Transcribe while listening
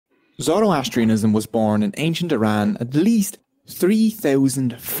Zoroastrianism was born in ancient Iran at least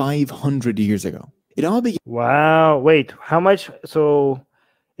 3,500 years ago. It all began. Wow. Wait, how much? So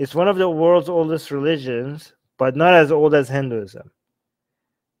it's one of the world's oldest religions, but not as old as Hinduism.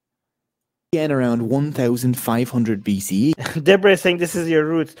 Began around 1,500 BCE. Deborah is saying this is your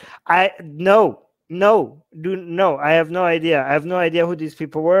roots. No. I have no idea. I have no idea who these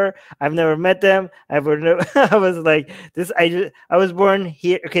people were. I've never met them. I was like this. I was born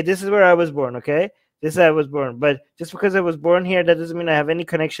here. Okay, this is where I was born. Okay, this is where I was born. But just because I was born here, that doesn't mean I have any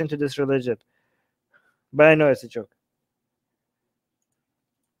connection to this religion. But I know it's a joke.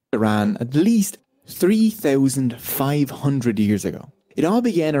 Iran at least 3,500 years ago. It all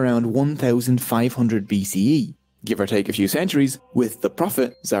began around 1,500 BCE, give or take a few centuries, with the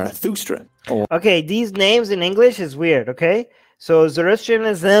prophet Zarathustra. Okay, these names in English is weird, okay? So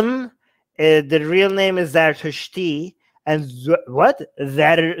Zoroastrianism, the real name is Zarathushtri, and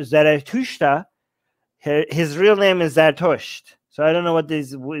Zarathustra, his real name is Zarathusht. So I don't know what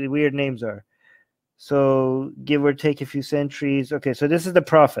these weird names are. So give or take a few centuries. Okay, so this is the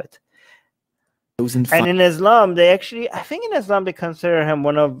prophet. And in Islam, I think in Islam they consider him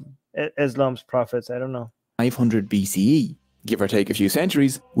one of Islam's prophets. I don't know. 500 BCE, give or take a few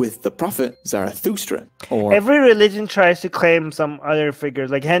centuries, with the prophet Zarathustra. Every religion tries to claim some other figures.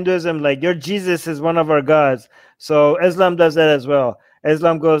 Like Hinduism, like your Jesus is one of our gods. So Islam does that as well.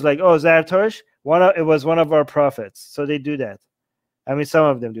 Islam goes like, oh, Zarathustra, it was one of our prophets. So they do that. I mean, some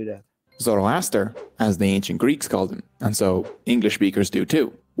of them do that. Zoroaster, as the ancient Greeks called him, and so English speakers do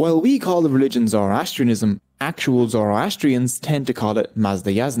too. While we call the religion Zoroastrianism, actual Zoroastrians tend to call it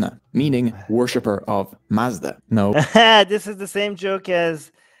Mazda Yazna, meaning worshipper of Mazda. No. This is the same joke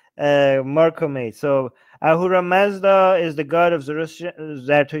as Marco made. So Ahura Mazda is the god of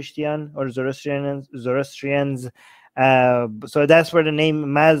Zarathustrian or Zoroastrians. So that's where the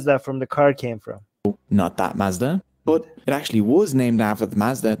name Mazda from the car came from. Not that Mazda, but it actually was named after the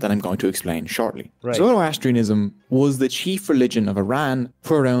Mazda that I'm going to explain shortly. Right. Zoroastrianism was the chief religion of Iran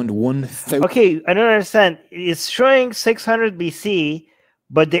for around 1,000. Okay, I don't understand. It's showing 600 BC,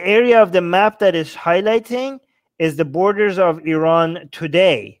 but the area of the map that is highlighting is the borders of Iran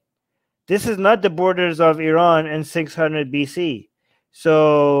today. This is not the borders of Iran in 600 BC.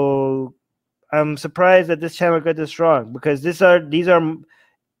 So I'm surprised that this channel got this wrong, because these are 600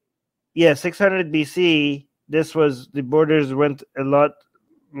 BC. This was, the borders went a lot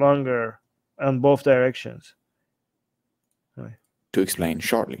longer on both directions. To explain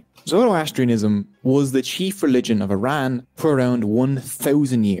shortly. Zoroastrianism was the chief religion of Iran for around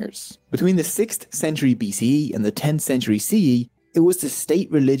 1,000 years. Between the 6th century BCE and the 10th century CE, it was the state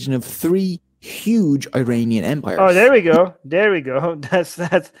religion of 3 huge Iranian empires. Oh, there we go. There we go. That's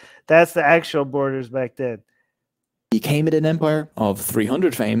the actual borders back then. The Achaemenid Empire of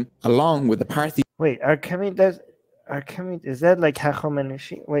 300 fame, along with the Parthian. Wait, Arkamid, is that like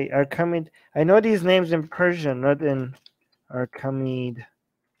Hachomenishi? Wait, Arkamid, I know these names in Persian, not in Arkamid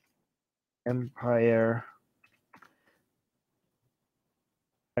Empire.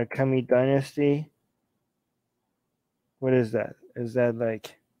 Arkamid Dynasty. What is that? Is that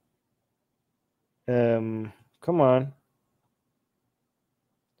like, come on.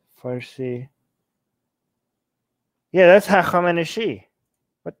 Farsi. Yeah, that's Hachomenishi.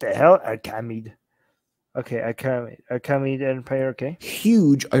 What the hell? Arkamid. Okay, Arkamid Empire, okay.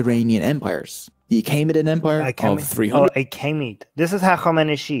 Huge Iranian empires. The Achaemenid Empire of 300. Oh, Achaemenid. This is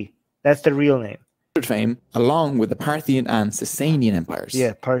Hachomenishi. That's the real name. Fame, along with the Parthian and Sasanian empires.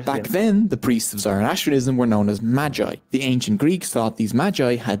 Yeah, Parthian. Back then, the priests of Zoroastrianism were known as magi. The ancient Greeks thought these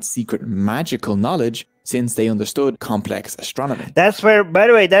magi had secret magical knowledge since they understood complex astronomy. That's where, by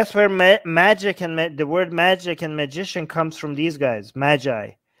the way, that's where magic and the word magic and magician comes from, these guys,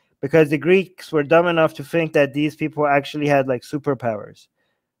 magi. Because the Greeks were dumb enough to think that these people actually had like superpowers.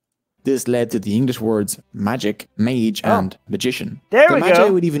 This led to the English words magic, mage, and magician. There we go. The magi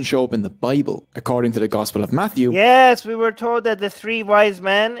would even show up in the Bible, according to the Gospel of Matthew. Yes, we were told that the 3 wise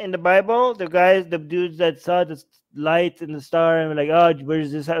men in the Bible, the dudes that saw the light in the star and were like, oh,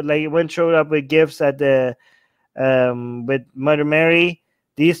 where's this? Like, went showed up with gifts at the with Mother Mary.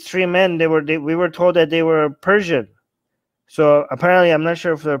 These 3 men, we were told that they were Persian. So apparently, I'm not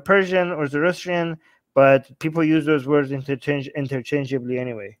sure if they're Persian or Zoroastrian, but people use those words interchangeably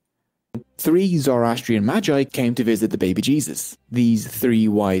anyway. 3 Zoroastrian magi came to visit the baby Jesus. These 3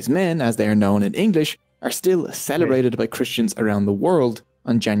 wise men, as they are known in English, are still celebrated by Christians around the world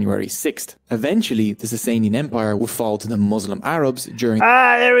on January 6th. Eventually, the Sasanian Empire would fall to the Muslim Arabs during...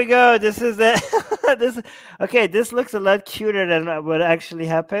 there we go. This is the... Okay, this looks a lot cuter than what actually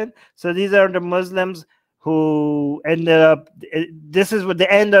happened. So these are the Muslims who ended up. This is what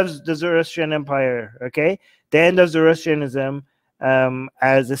the end of the Zoroastrian Empire. Okay, the end of Zoroastrianism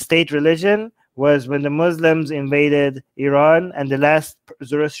as a state religion was when the Muslims invaded Iran, and the last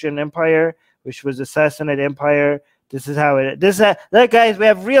Zoroastrian Empire, which was the Sassanid Empire. This is how it. Look, guys, we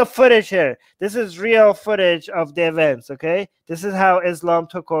have real footage here. This is real footage of the events. Okay, this is how Islam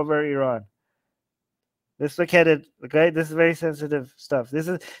took over Iran. Let's look at it. Okay, this is very sensitive stuff.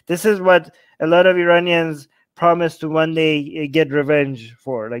 This is what a lot of Iranians promised to one day get revenge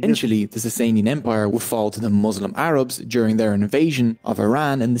for. Like eventually, the Sasanian Empire would fall to the Muslim Arabs during their invasion of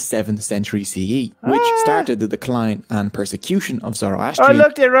Iran in the 7th century CE, which started the decline and persecution of Zoroastrianism. Oh,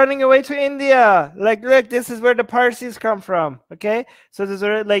 look, they're running away to India. Like, look, this is where the Parsis come from. Okay, so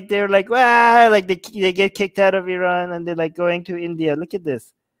they're like, wow, like they get kicked out of Iran and they're like going to India. Look at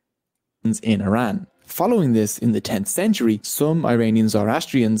this. In Iran. Following this, in the 10th century, some Iranian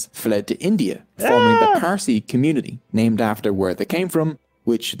Zoroastrians fled to India, forming the Parsi community, named after where they came from,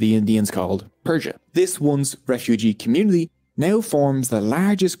 which the Indians called Persia. This once refugee community now forms the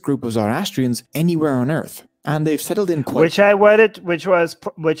largest group of Zoroastrians anywhere on Earth, and they've settled in quite. Which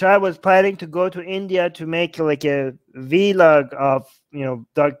I was planning to go to India to make like a vlog of,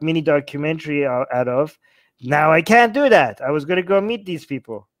 mini documentary out of. Now I can't do that. I was going to go meet these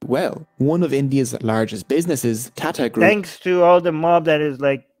people. Well, one of India's largest businesses, Tata Group. Thanks to all the mob that is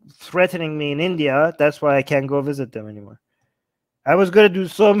like threatening me in India, that's why I can't go visit them anymore. I was going to do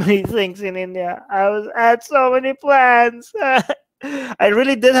so many things in India. I had so many plans. I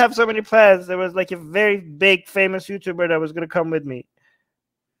really did have so many plans. There was like a very big famous YouTuber that was going to come with me.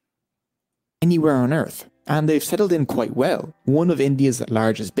 Anywhere on Earth. And they've settled in quite well. One of India's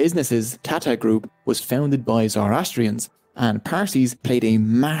largest businesses, Tata Group, was founded by Zoroastrians, and Parsis played a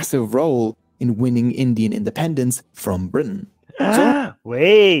massive role in winning Indian independence from Britain.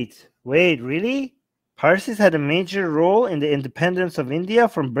 Wait, really? Parsis had a major role in the independence of India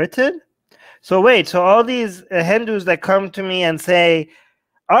from Britain? So all these Hindus that come to me and say,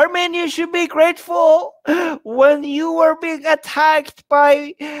 Armin, you should be grateful. When you were being attacked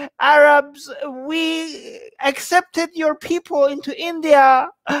by Arabs, we accepted your people into India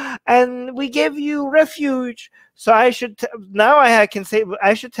and we gave you refuge. So I should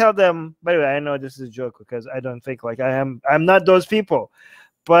I should tell them. By the way, I know this is a joke because I don't think like I'm not those people.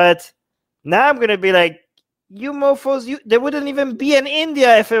 But now I'm gonna be like, you mofos, there wouldn't even be an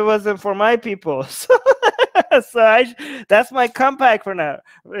India if it wasn't for my people. So that's my comeback for now.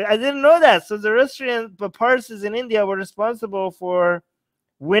 I didn't know that. So the Zoroastrian Parsis in India were responsible for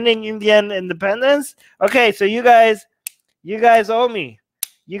winning Indian independence. Okay, so you guys owe me.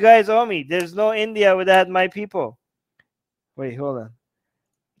 You guys owe me. There's no India without my people. Wait, hold on.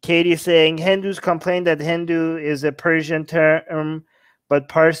 Katie saying Hindus complain that Hindu is a Persian term, but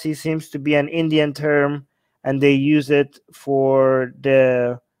Parsi seems to be an Indian term, and they use it for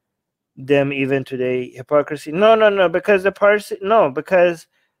them even today. Hypocrisy. No, because because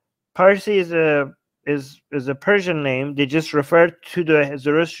Parsi is a Persian name. They just refer to the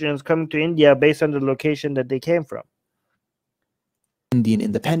Zoroastrians coming to India based on the location that they came from. Indian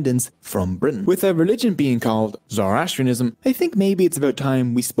independence from Britain. With a religion being called Zoroastrianism, I think maybe it's about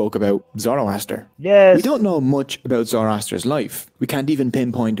time we spoke about Zoroaster. Yes. We don't know much about Zoroaster's life. We can't even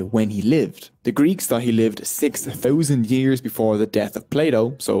pinpoint when he lived. The Greeks thought he lived 6,000 years before the death of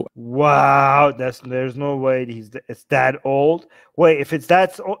Plato, so... Wow, there's no way it's that old. Wait, if it's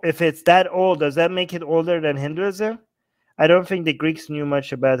that old, does that make it older than Hinduism? I don't think the Greeks knew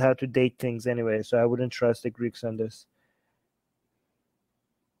much about how to date things anyway, so I wouldn't trust the Greeks on this.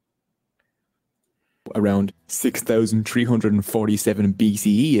 Around 6,347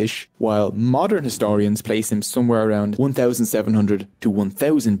 BCE-ish, while modern historians place him somewhere around 1,700 to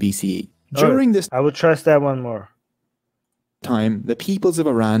 1,000 BCE. During this I would trust that one more. time, the peoples of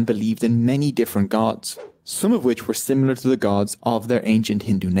Iran believed in many different gods, some of which were similar to the gods of their ancient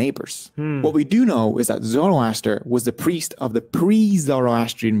Hindu neighbors. What we do know is that Zoroaster was the priest of the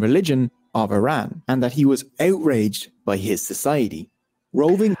pre-Zoroastrian religion of Iran, and that he was outraged by his society.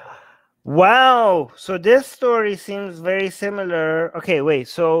 Roving... Wow, so this story seems very similar. Okay, wait,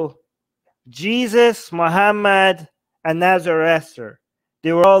 so Jesus, Muhammad, and now Zoroaster,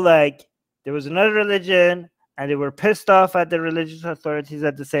 they were all like, there was another religion, and they were pissed off at the religious authorities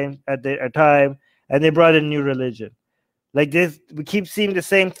at the time, and they brought a new religion. Like this, we keep seeing the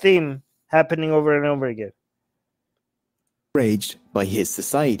same theme happening over and over again. Outraged by his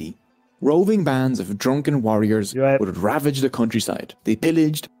society. Roving bands of drunken warriors would ravage the countryside. They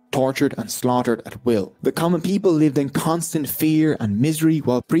pillaged, tortured and slaughtered at will. The common people lived in constant fear and misery,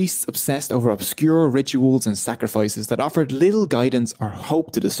 while priests obsessed over obscure rituals and sacrifices that offered little guidance or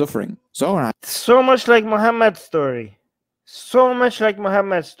hope to the suffering. So much like Muhammad's story. So much like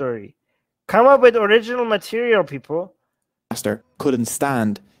Muhammad's story. Come up with original material, people. Zoroaster couldn't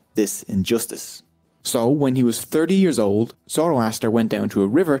stand this injustice. So, when he was 30 years old, Zoroaster went down to a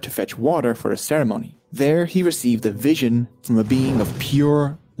river to fetch water for a ceremony. There he received a vision from a being of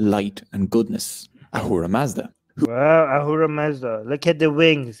pure light and goodness, Ahura Mazda. Wow, Ahura Mazda. Look at the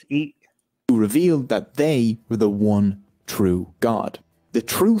wings. Who revealed that they were the one true God. The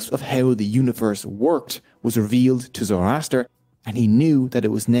truth of how the universe worked was revealed to Zoroaster, and he knew that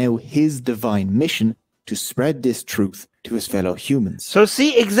it was now his divine mission to spread this truth to his fellow humans. So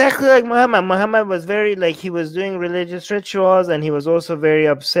see, exactly like Muhammad. Muhammad was very, like, he was doing religious rituals, and he was also very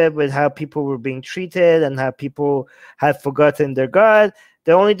upset with how people were being treated and how people had forgotten their God.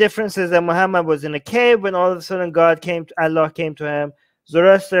 The only difference is that Muhammad was in a cave when all of a sudden Allah came to him.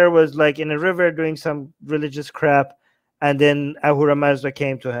 Zoroaster was like in a river doing some religious crap, and then Ahura Mazda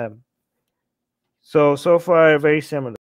came to him. So far, very similar.